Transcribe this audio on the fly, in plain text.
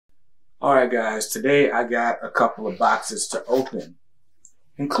Alright guys, today I got a couple of boxes to open,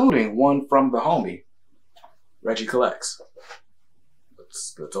 including one from the homie, Regie Collects.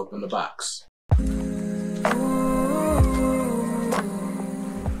 Let's open the box.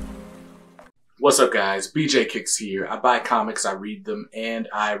 What's up guys, BJ Kicks here. I buy comics, I read them, and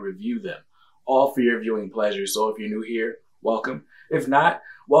I review them. All for your viewing pleasure, so if you're new here, welcome. If not,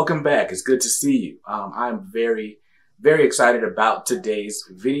 welcome back. It's good to see you. I'm very excited about today's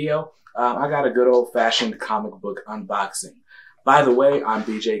video. I got a good old-fashioned comic book unboxing. By the way, I'm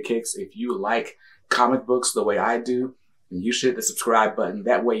BJ Kicks. If you like comic books the way I do, then you should hit the subscribe button.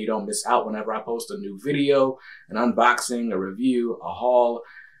 That way you don't miss out whenever I post a new video, an unboxing, a review, a haul,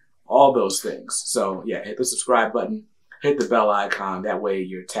 all those things. So yeah, hit the subscribe button, hit the bell icon. That way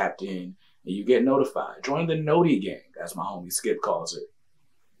you're tapped in and you get notified. Join the Noti gang, as my homie Skip calls it.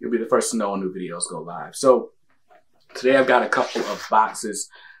 You'll be the first to know when new videos go live. So today I've got a couple of boxes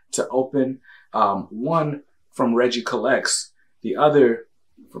to open. One from Regie Collects, the other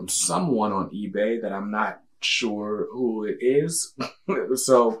from someone on eBay that I'm not sure who it is.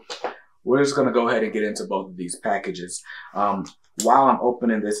 So we're just gonna go ahead and get into both of these packages. While I'm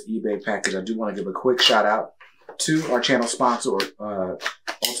opening this eBay package, I do want to give a quick shout out to our channel sponsor,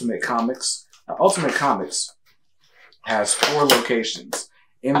 Ultimate Comics. Ultimate Comics has 4 locations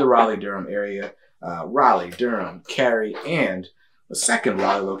in the Raleigh-Durham area. Raleigh, Durham, Cary, and the second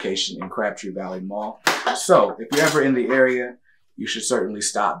Raleigh location in Crabtree Valley Mall. So if you're ever in the area, you should certainly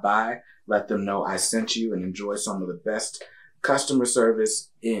stop by. Let them know I sent you and enjoy some of the best customer service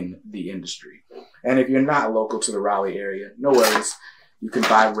in the industry. And if you're not local to the Raleigh area, no worries. You can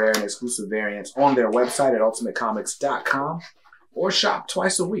buy rare and exclusive variants on their website at ultimatecomics.com or shop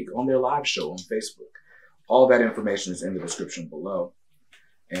twice a week on their live show on Facebook. All that information is in the description below.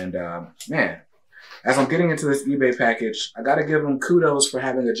 And man, as I'm getting into this eBay package, I gotta give them kudos for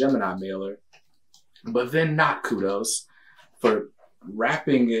having a Gemini mailer, but then not kudos for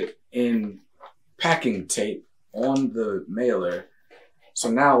wrapping it in packing tape on the mailer. So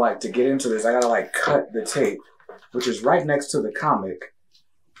now, like, to get into this, I gotta like cut the tape, which is right next to the comic,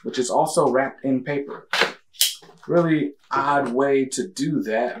 which is also wrapped in paper. Really odd way to do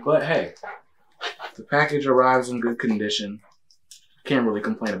that, but hey, the package arrives in good condition. Can't really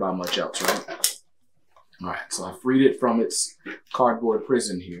complain about much else, right? All right, so I freed it from its cardboard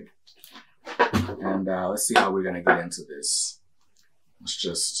prison here. And let's see how we're gonna get into this.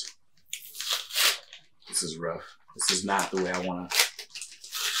 This is rough. This is not the way I wanna.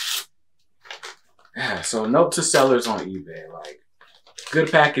 Yeah, so note to sellers on eBay, like,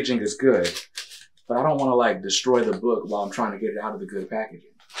 good packaging is good, but I don't wanna like destroy the book while I'm trying to get it out of the good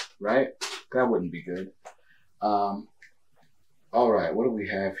packaging, right? That wouldn't be good. All right, what do we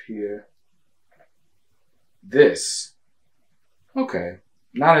have here? This, okay,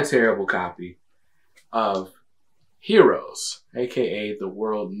 not a terrible copy of Heroes, aka The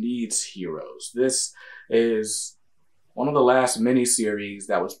World Needs Heroes. This is one of the last mini-series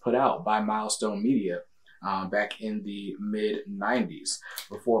that was put out by Milestone Media back in the mid-90s,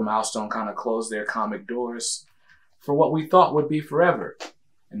 before Milestone kind of closed their comic doors for what we thought would be forever.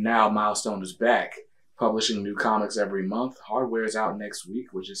 And now Milestone is back, publishing new comics every month. Hardware is out next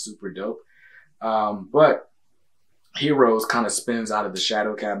week, which is super dope. But Heroes kind of spins out of the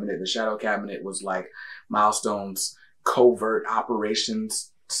Shadow Cabinet. The Shadow Cabinet was like Milestone's covert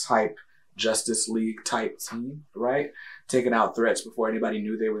operations type Justice League type team, right? Taking out threats before anybody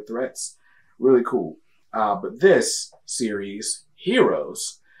knew they were threats. Really cool. But this series,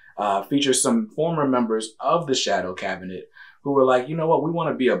 Heroes, features some former members of the Shadow Cabinet who were like, you know what, we want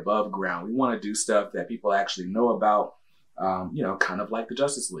to be above ground. We want to do stuff that people actually know about. You know, kind of like the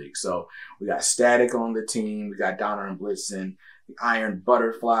Justice League. So we got Static on the team, we got Donner and Blitzen, the Iron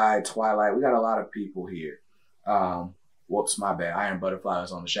Butterfly, Twilight. We got a lot of people here. Whoops, my bad. Iron Butterfly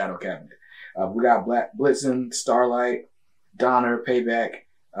is on the Shadow Cabinet. We got Blitzen, Starlight, Donner, Payback,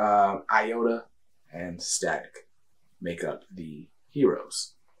 Iota, and Static make up the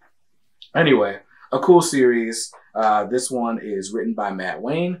Heroes. Anyway, a cool series. This one is written by Matt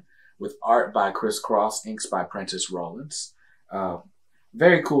Wayne, with art by Chris Cross, inks by Prentice Rollins.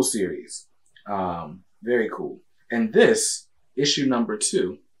 Very cool series. Very cool. And this, issue number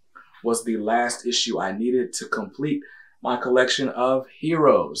 2, was the last issue I needed to complete my collection of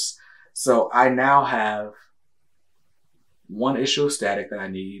Heroes. So I now have 1 issue of Static that I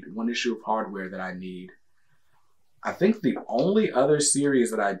need, 1 issue of Hardware that I need. I think the only other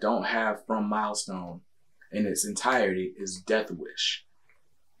series that I don't have from Milestone in its entirety is Death Wish.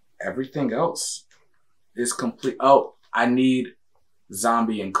 Everything else is complete. Oh, I need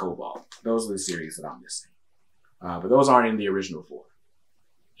Zombie and Cobalt. Those are the series that I'm missing. But those aren't in the original 4.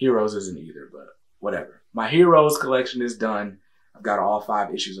 Heroes isn't either, but whatever. My Heroes collection is done. I've got all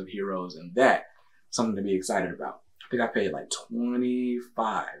 5 issues of Heroes, and that's something to be excited about. I think I paid like $25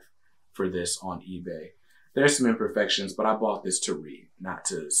 for this on eBay. There's some imperfections, but I bought this to read, not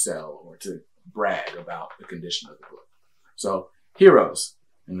to sell or to brag about the condition of the book. So, Heroes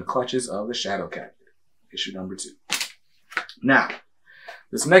in the Clutches of the Shadow Captor, issue number 2. Now,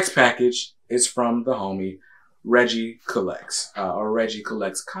 this next package is from the homie Regie Collects, or Regie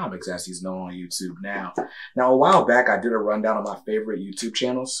Collects Comics, as he's known on YouTube now. Now, a while back, I did a rundown of my favorite YouTube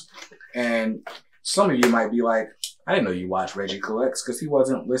channels, and some of you might be like, I didn't know you watched Regie Collects, because he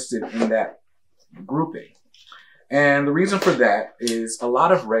wasn't listed in that grouping. And the reason for that is a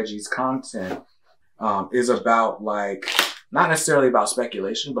lot of Reggie's content is about, like, not necessarily about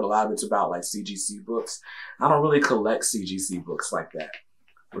speculation, but a lot of it's about like CGC books. I don't really collect CGC books like that,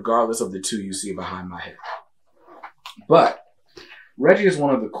 regardless of the 2 you see behind my head. But Regie is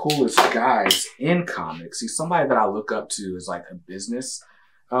one of the coolest guys in comics. He's somebody that I look up to as like a business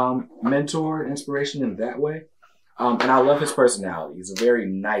mentor, inspiration in that way. And I love his personality. He's a very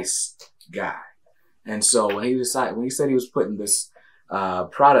nice guy. And so when he said he was putting this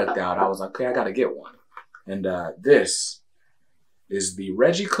product out, I was like, okay, I got to get one. And this is the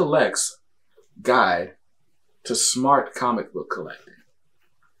Regie Collects Guide to Smart Comic Book Collecting.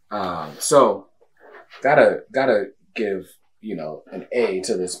 So gotta give, you know, an A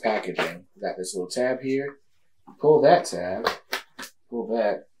to this packaging. Got this little tab here. Pull that tab. Pull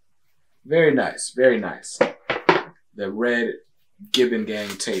that. Very nice. Very nice. The red Gibbon Gang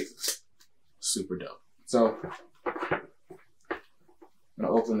tape. Super dope. So I'm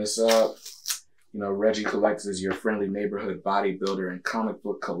gonna open this up. You know, Regie Collects is your friendly neighborhood bodybuilder and comic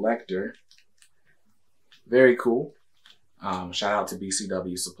book collector. Very cool. Shout out to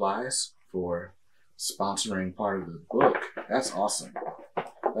BCW Supplies for sponsoring part of the book. That's awesome.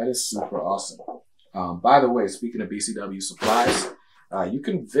 That is super awesome. By the way, speaking of BCW Supplies, you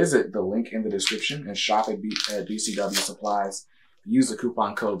can visit the link in the description and shop at BCW Supplies. Use the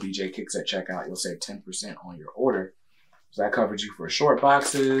coupon code BJKicks at checkout. You'll save 10% on your order. So that covers you for short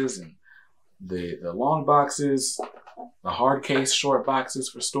boxes and the long boxes, the hard case short boxes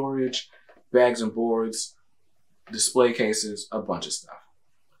for storage, bags and boards, display cases, a bunch of stuff.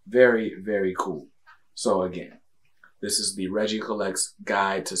 Very, very cool. So again, this is the Regie Collects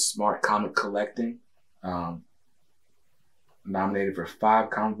Guide to Smart Comic Collecting. Nominated for 5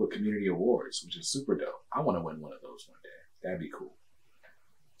 comic book community awards, which is super dope. I want to win one of those one day. That'd be cool.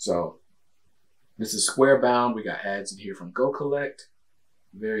 So this is square bound. We got ads in here from Go Collect.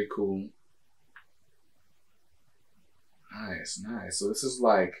 Very cool. Nice, nice. So this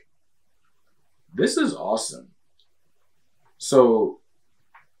is awesome. So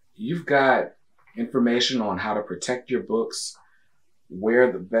you've got information on how to protect your books, where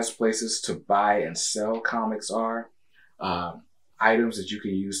the best places to buy and sell comics are, items that you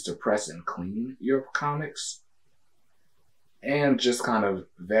can use to press and clean your comics, and just kind of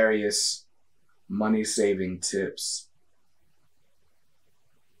various money-saving tips.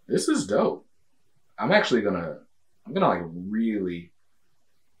 This is dope. I'm gonna like really,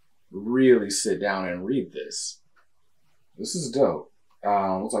 really sit down and read this. This is dope.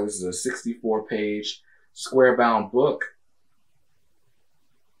 Looks like this is a 64-page square-bound book.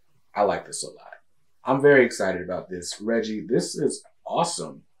 I like this a lot. I'm very excited about this. Regie, this is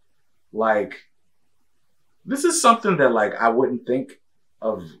awesome. Like, this is something that like I wouldn't think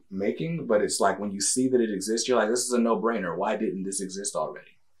of making, but it's like when you see that it exists, you're like, this is a no-brainer. Why didn't this exist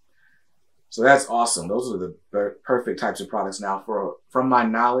already? So that's awesome. Those are the perfect types of products. Now, from my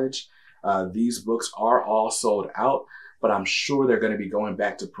knowledge, these books are all sold out, but I'm sure they're going to be going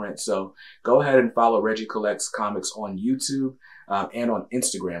back to print. So go ahead and follow Regie Collects Comics on YouTube and on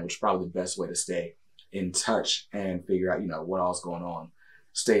Instagram, which is probably the best way to stay in touch and figure out, you know, what all's going on.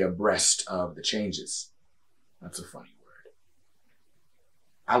 Stay abreast of the changes. That's a funny word.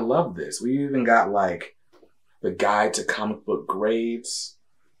 I love this. We even got like the guide to comic book grades.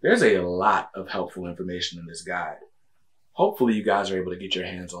 There's a lot of helpful information in this guide. Hopefully you guys are able to get your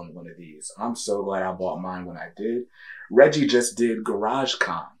hands on one of these. I'm so glad I bought mine when I did. Reggie just did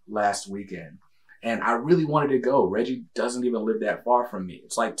GarageCon last weekend, and I really wanted to go. Reggie doesn't even live that far from me.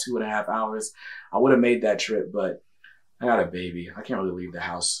 It's like 2.5 hours. I would have made that trip, but I got a baby. I can't really leave the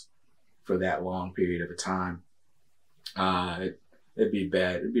house for that long period of a time. It'd be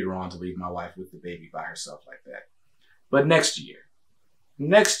bad. It'd be wrong to leave my wife with the baby by herself like that. But next year,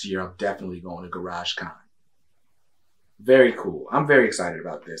 I'm definitely going to GarageCon. Very cool. I'm very excited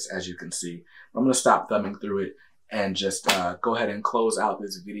about this, as you can see. I'm going to stop thumbing through it and just go ahead and close out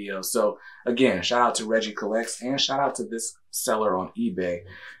this video. So again, shout out to Regie Collects and shout out to this seller on eBay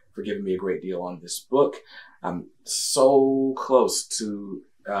for giving me a great deal on this book. I'm so close to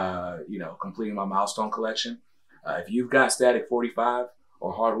completing my milestone collection. If you've got Static 45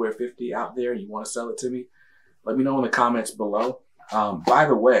 or Hardware 50 out there and you want to sell it to me, let me know in the comments below. By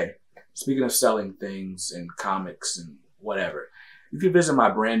the way, speaking of selling things and comics and whatever, you can visit my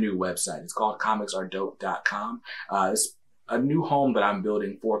brand new website. It's called comicsaredope.com. It's a new home that I'm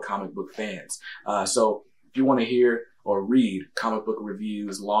building for comic book fans. So if you want to hear or read comic book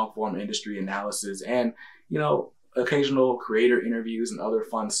reviews, long form industry analysis, and, occasional creator interviews and other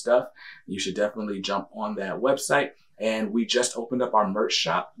fun stuff, you should definitely jump on that website. And we just opened up our merch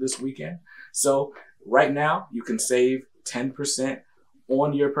shop this weekend. So right now you can save 10%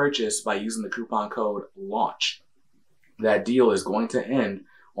 on your purchase by using the coupon code LAUNCH. That deal is going to end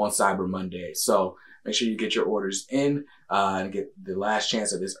on Cyber Monday. So make sure you get your orders in and get the last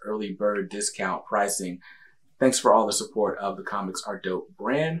chance at this early bird discount pricing. Thanks for all the support of the Comics Are Dope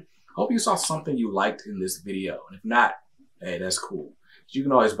brand. Hope you saw something you liked in this video. And if not, hey, that's cool. You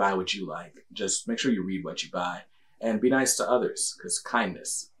can always buy what you like. Just make sure you read what you buy and be nice to others, because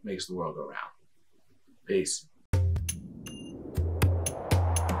kindness makes the world go round. Peace.